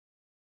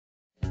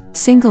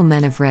Single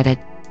men of Reddit,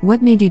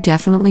 what made you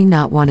definitely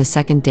not want a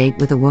second date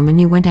with a woman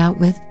you went out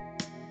with?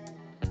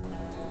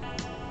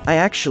 I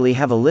actually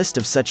have a list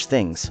of such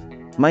things.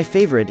 My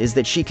favorite is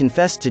that she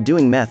confessed to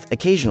doing meth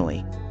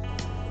occasionally.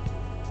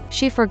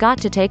 She forgot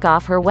to take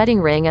off her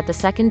wedding ring at the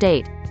second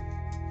date.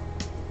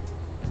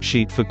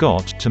 She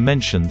forgot to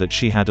mention that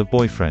she had a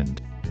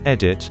boyfriend.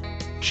 Edit.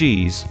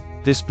 Geez,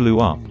 this blew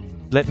up.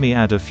 Let me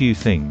add a few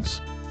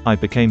things. I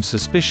became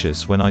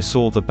suspicious when I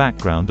saw the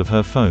background of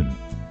her phone.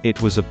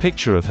 It was a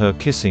picture of her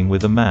kissing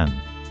with a man.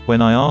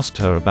 When I asked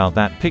her about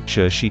that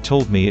picture, she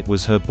told me it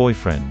was her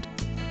boyfriend.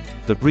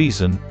 The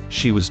reason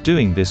she was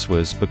doing this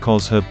was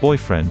because her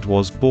boyfriend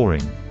was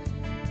boring.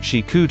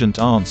 She couldn't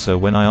answer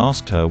when I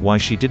asked her why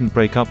she didn't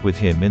break up with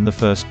him in the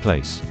first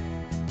place.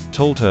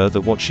 Told her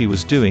that what she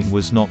was doing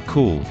was not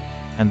cool,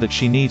 and that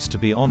she needs to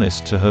be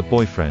honest to her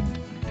boyfriend.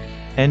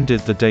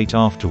 Ended the date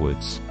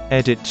afterwards.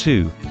 Edit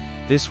 2.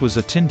 This was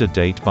a Tinder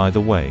date, by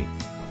the way.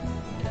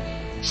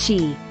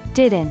 She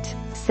didn't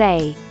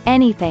say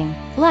anything.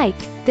 Like,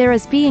 there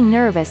is being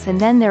nervous and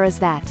then there is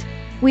that.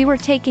 We were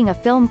taking a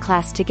film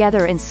class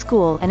together in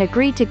school and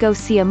agreed to go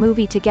see a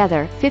movie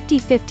together,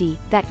 50-50,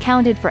 that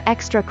counted for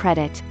extra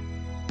credit.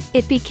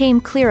 It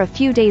became clear a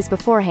few days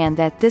beforehand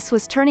that this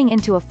was turning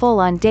into a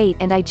full-on date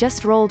and I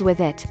just rolled with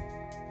it.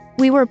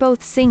 We were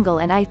both single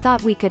and I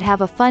thought we could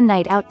have a fun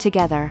night out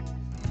together.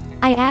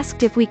 I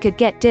asked if we could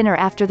get dinner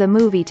after the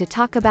movie to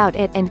talk about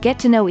it and get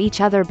to know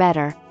each other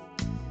better.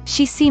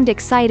 She seemed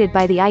excited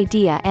by the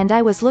idea and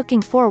I was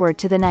looking forward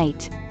to the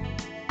night.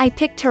 I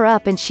picked her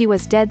up and she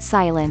was dead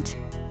silent.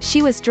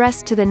 She was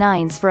dressed to the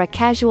nines for a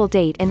casual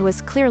date and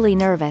was clearly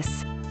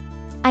nervous.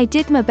 I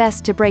did my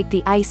best to break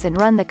the ice and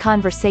run the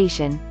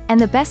conversation, and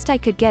the best I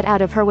could get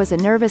out of her was a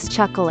nervous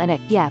chuckle and a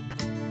yep.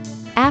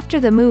 After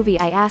the movie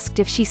I asked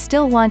if she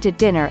still wanted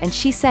dinner and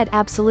she said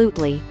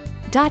absolutely.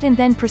 And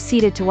then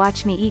proceeded to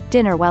watch me eat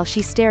dinner while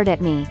she stared at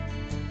me.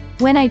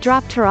 When I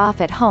dropped her off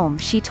at home,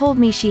 she told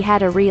me she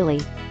had a really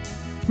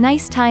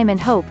nice time and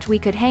hoped we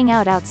could hang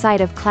out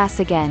outside of class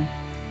again.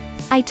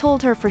 I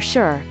told her for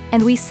sure,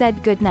 and we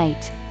said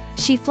goodnight.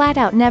 She flat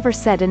out never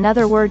said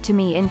another word to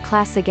me in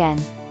class again.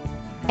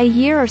 A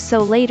year or so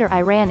later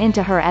I ran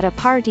into her at a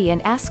party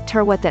and asked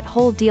her what that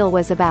whole deal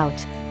was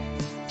about.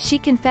 She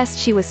confessed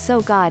she was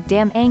so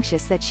goddamn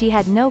anxious that she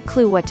had no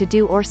clue what to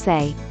do or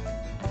say.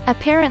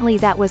 Apparently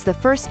that was the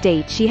first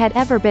date she had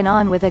ever been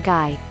on with a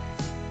guy.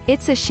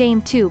 It's a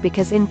shame too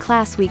because in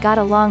class we got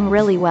along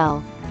really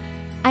well.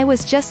 I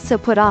was just so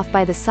put off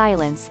by the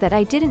silence that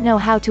I didn't know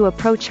how to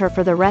approach her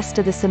for the rest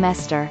of the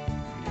semester.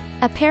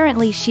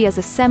 Apparently she is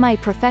a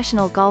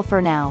semi-professional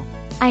golfer now.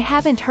 I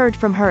haven't heard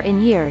from her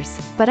in years,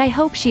 but I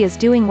hope she is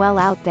doing well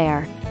out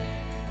there.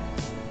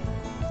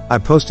 I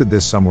posted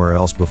this somewhere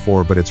else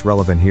before but it's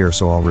relevant here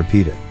so I'll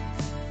repeat it.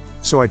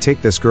 So I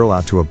take this girl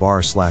out to a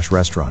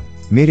bar/restaurant,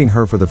 meeting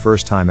her for the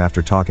first time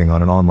after talking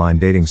on an online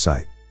dating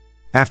site.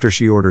 After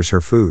she orders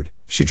her food,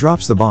 she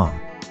drops the bomb.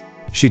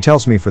 She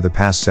tells me for the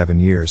past 7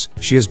 years,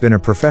 she has been a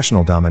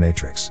professional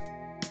dominatrix.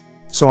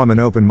 So I'm an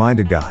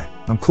open-minded guy,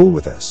 I'm cool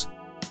with this.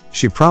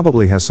 She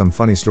probably has some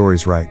funny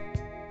stories, right?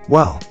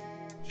 Well,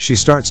 she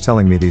starts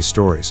telling me these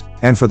stories,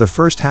 and for the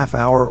first half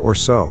hour or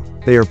so,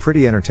 they are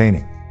pretty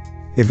entertaining.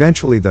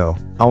 Eventually though,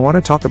 I want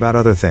to talk about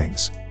other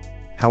things.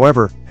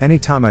 However,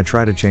 anytime I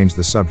try to change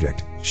the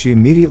subject, she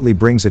immediately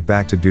brings it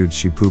back to dudes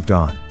she pooped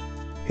on.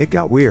 It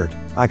got weird,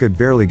 I could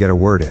barely get a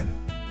word in.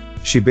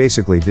 She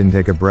basically didn't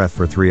take a breath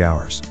for 3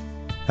 hours.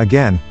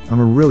 Again, I'm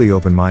a really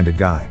open-minded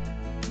guy.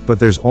 But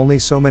there's only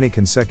so many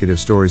consecutive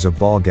stories of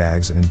ball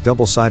gags and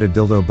double-sided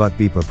dildo butt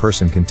beep a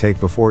person can take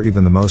before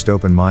even the most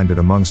open-minded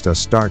amongst us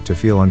start to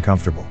feel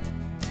uncomfortable.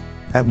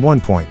 At one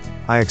point,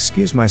 I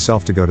excuse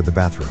myself to go to the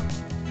bathroom.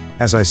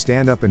 As I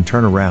stand up and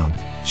turn around,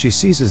 she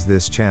seizes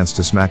this chance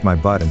to smack my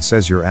butt and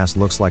says your ass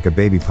looks like a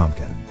baby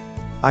pumpkin.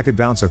 I could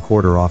bounce a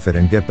quarter off it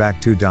and get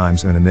back 2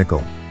 dimes and a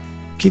nickel.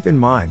 Keep in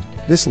mind,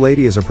 this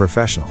lady is a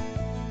professional.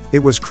 It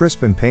was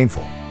crisp and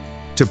painful.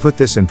 To put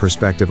this in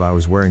perspective, I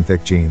was wearing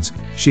thick jeans,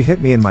 she hit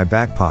me in my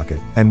back pocket,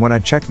 and when I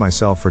checked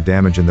myself for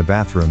damage in the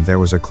bathroom there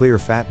was a clear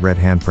fat red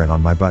handprint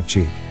on my butt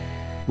cheek.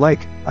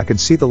 Like, I could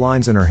see the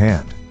lines in her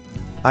hand.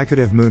 I could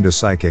have mooned a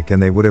psychic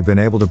and they would have been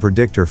able to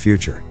predict her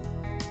future.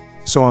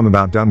 So I'm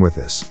about done with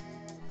this.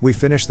 We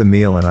finish the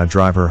meal and I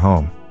drive her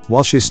home,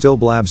 while she still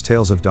blabs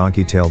tales of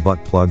donkey tail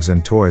butt plugs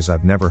and toys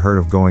I've never heard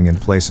of going in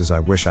places I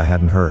wish I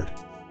hadn't heard.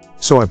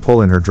 So I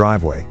pull in her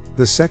driveway.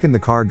 The second the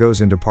car goes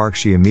into park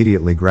she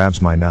immediately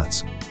grabs my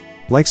nuts.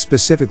 Like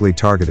specifically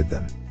targeted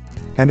them.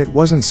 And it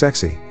wasn't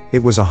sexy,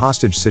 it was a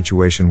hostage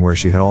situation where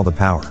she had all the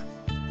power.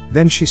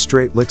 Then she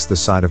straight licks the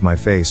side of my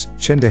face,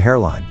 chin to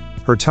hairline,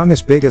 her tongue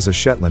as big as a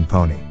Shetland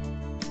pony.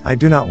 I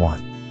do not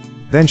want.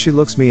 Then she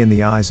looks me in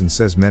the eyes and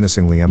says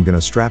menacingly, I'm gonna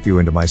strap you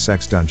into my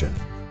sex dungeon.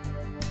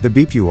 The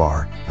beep you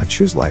are, I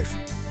choose life.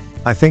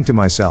 I think to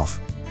myself,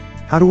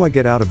 how do I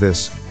get out of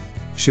this?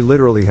 She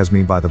literally has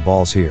me by the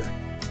balls here.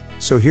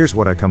 So here's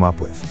what I come up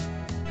with.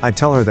 I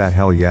tell her that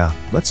hell yeah,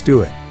 let's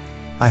do it.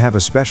 I have a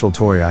special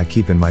toy I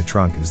keep in my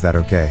trunk, is that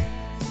okay?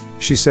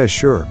 She says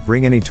sure,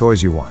 bring any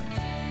toys you want.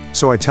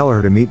 So I tell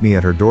her to meet me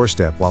at her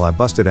doorstep while I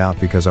bust it out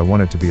because I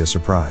want it to be a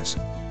surprise.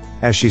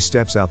 As she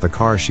steps out the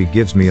car, she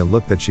gives me a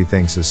look that she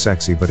thinks is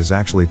sexy but is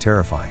actually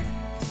terrifying.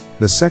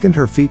 The second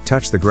her feet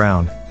touch the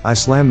ground, I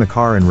slam the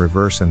car in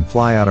reverse and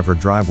fly out of her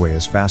driveway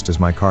as fast as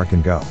my car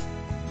can go.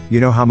 You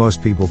know how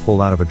most people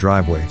pull out of a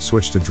driveway,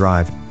 switch to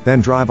drive,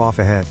 then drive off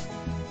ahead?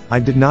 I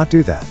did not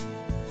do that.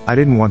 I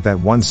didn't want that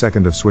 1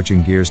 second of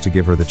switching gears to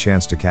give her the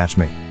chance to catch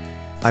me.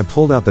 I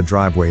pulled out the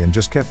driveway and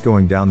just kept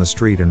going down the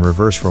street in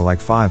reverse for like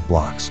 5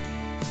 blocks.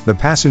 The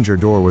passenger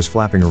door was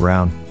flapping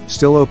around,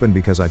 still open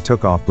because I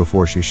took off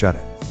before she shut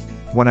it.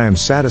 When I am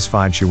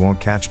satisfied she won't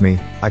catch me,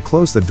 I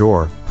close the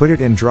door, put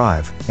it in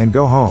drive, and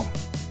go home.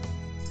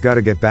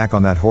 Gotta get back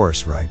on that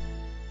horse, right?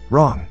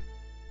 Wrong.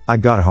 I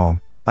got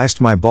home,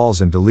 iced my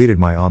balls and deleted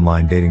my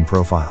online dating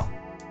profile.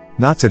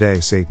 Not today,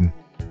 Satan.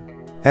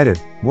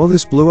 Edit, well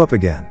this blew up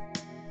again.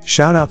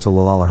 Shout out to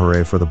Lalala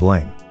Hooray for the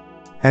bling.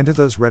 And to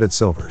those Reddit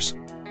silvers.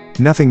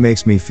 Nothing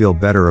makes me feel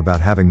better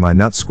about having my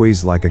nut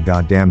squeezed like a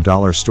goddamn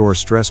dollar store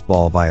stress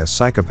ball by a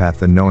psychopath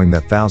than knowing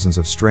that thousands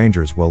of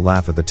strangers will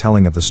laugh at the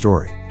telling of the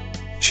story.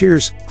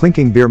 Cheers,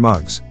 clinking beer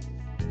mugs.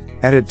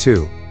 Edit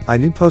 2, I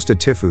did post a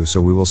Tifu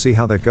so we will see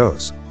how that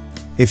goes.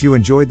 If you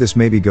enjoyed this,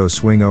 maybe go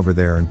swing over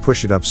there and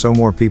push it up so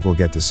more people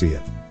get to see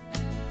it.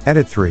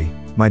 Edit 3,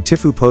 my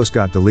Tifu post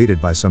got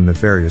deleted by some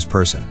nefarious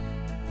person.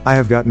 I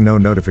have gotten no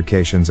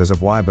notifications as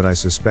of why, but I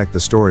suspect the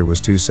story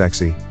was too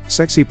sexy.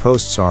 Sexy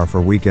posts are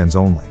for weekends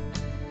only.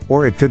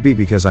 Or it could be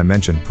because I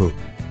mentioned poop.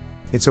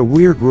 It's a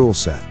weird rule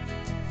set.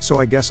 So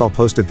I guess I'll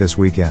post it this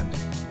weekend.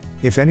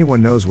 If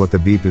anyone knows what the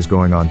beep is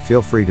going on,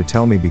 feel free to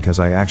tell me because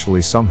I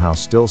actually somehow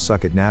still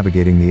suck at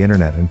navigating the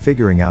internet and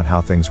figuring out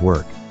how things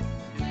work.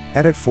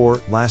 Edit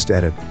 4, last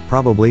edit,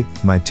 probably,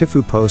 my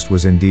Tifu post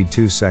was indeed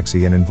too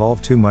sexy and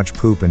involved too much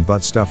poop and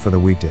butt stuff for the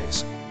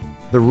weekdays.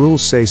 The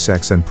rules say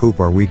sex and poop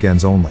are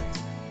weekends only.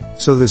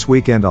 So this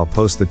weekend I'll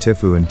post the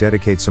Tifu and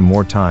dedicate some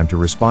more time to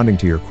responding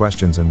to your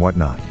questions and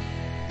whatnot.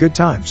 Good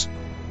times.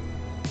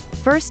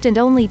 First and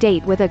only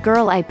date with a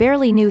girl I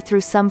barely knew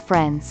through some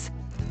friends.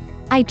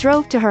 I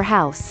drove to her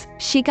house,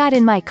 she got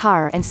in my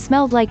car and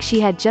smelled like she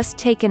had just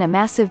taken a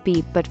massive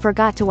beep but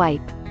forgot to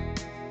wipe.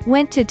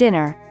 Went to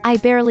dinner, I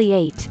barely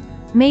ate.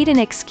 Made an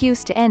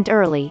excuse to end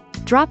early,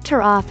 dropped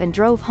her off and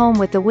drove home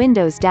with the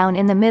windows down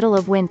in the middle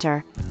of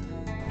winter.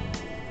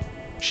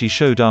 She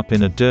showed up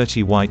in a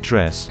dirty white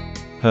dress.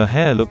 Her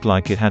hair looked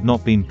like it had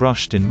not been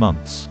brushed in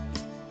months.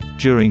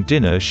 During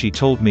dinner she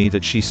told me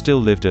that she still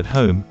lived at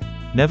home,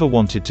 never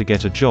wanted to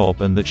get a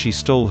job, and that she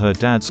stole her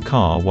dad's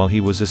car while he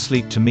was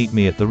asleep to meet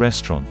me at the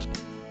restaurant.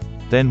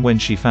 Then when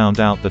she found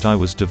out that I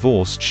was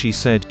divorced, she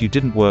said, "You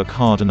didn't work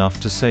hard enough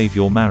to save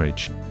your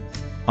marriage."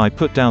 I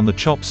put down the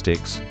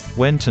chopsticks,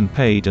 went and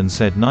paid and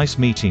said nice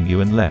meeting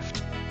you and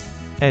left.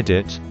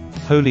 Edit,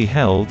 holy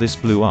hell, this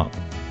blew up.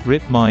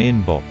 Rip my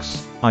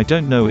inbox. I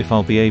don't know if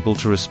I'll be able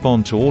to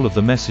respond to all of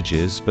the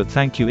messages, but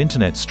thank you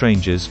internet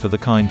strangers for the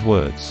kind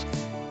words.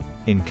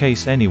 In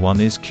case anyone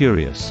is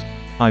curious,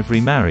 I've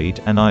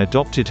remarried and I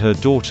adopted her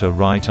daughter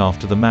right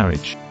after the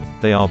marriage.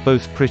 They are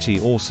both pretty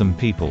awesome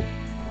people.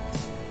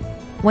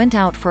 Went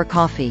out for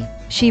coffee.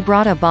 She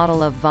brought a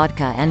bottle of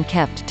vodka and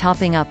kept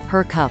topping up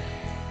her cup.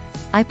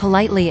 I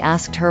politely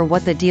asked her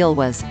what the deal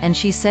was, and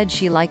she said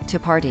she liked to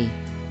party.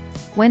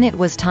 When it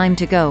was time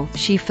to go,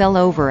 she fell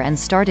over and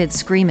started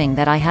screaming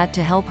that I had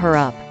to help her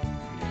up.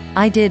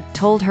 I did,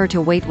 told her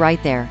to wait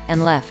right there,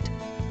 and left.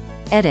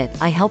 Edit,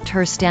 I helped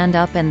her stand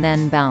up and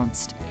then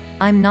bounced.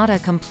 I'm not a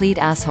complete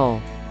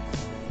asshole.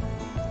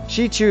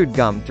 She chewed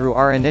gum through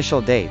our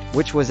initial date,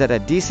 which was at a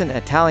decent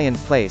Italian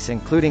place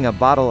including a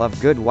bottle of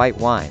good white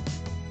wine.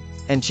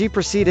 And she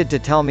proceeded to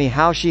tell me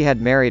how she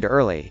had married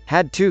early,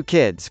 had 2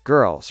 kids,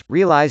 girls,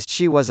 realized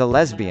she was a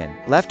lesbian,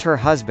 left her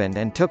husband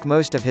and took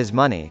most of his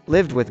money,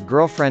 lived with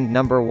girlfriend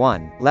number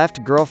 1,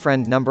 left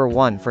girlfriend number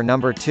 1 for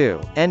number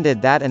 2,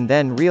 ended that and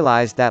then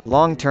realized that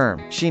long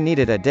term, she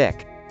needed a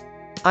dick.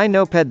 I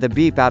noped the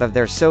beep out of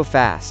there so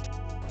fast.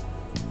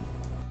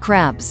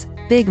 Crabs.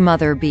 Big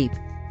mother beep.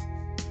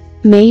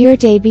 May your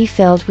day be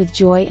filled with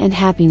joy and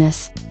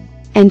happiness.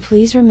 And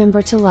please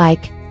remember to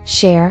like,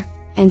 share,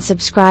 and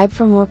subscribe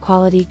for more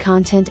quality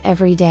content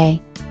every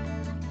day.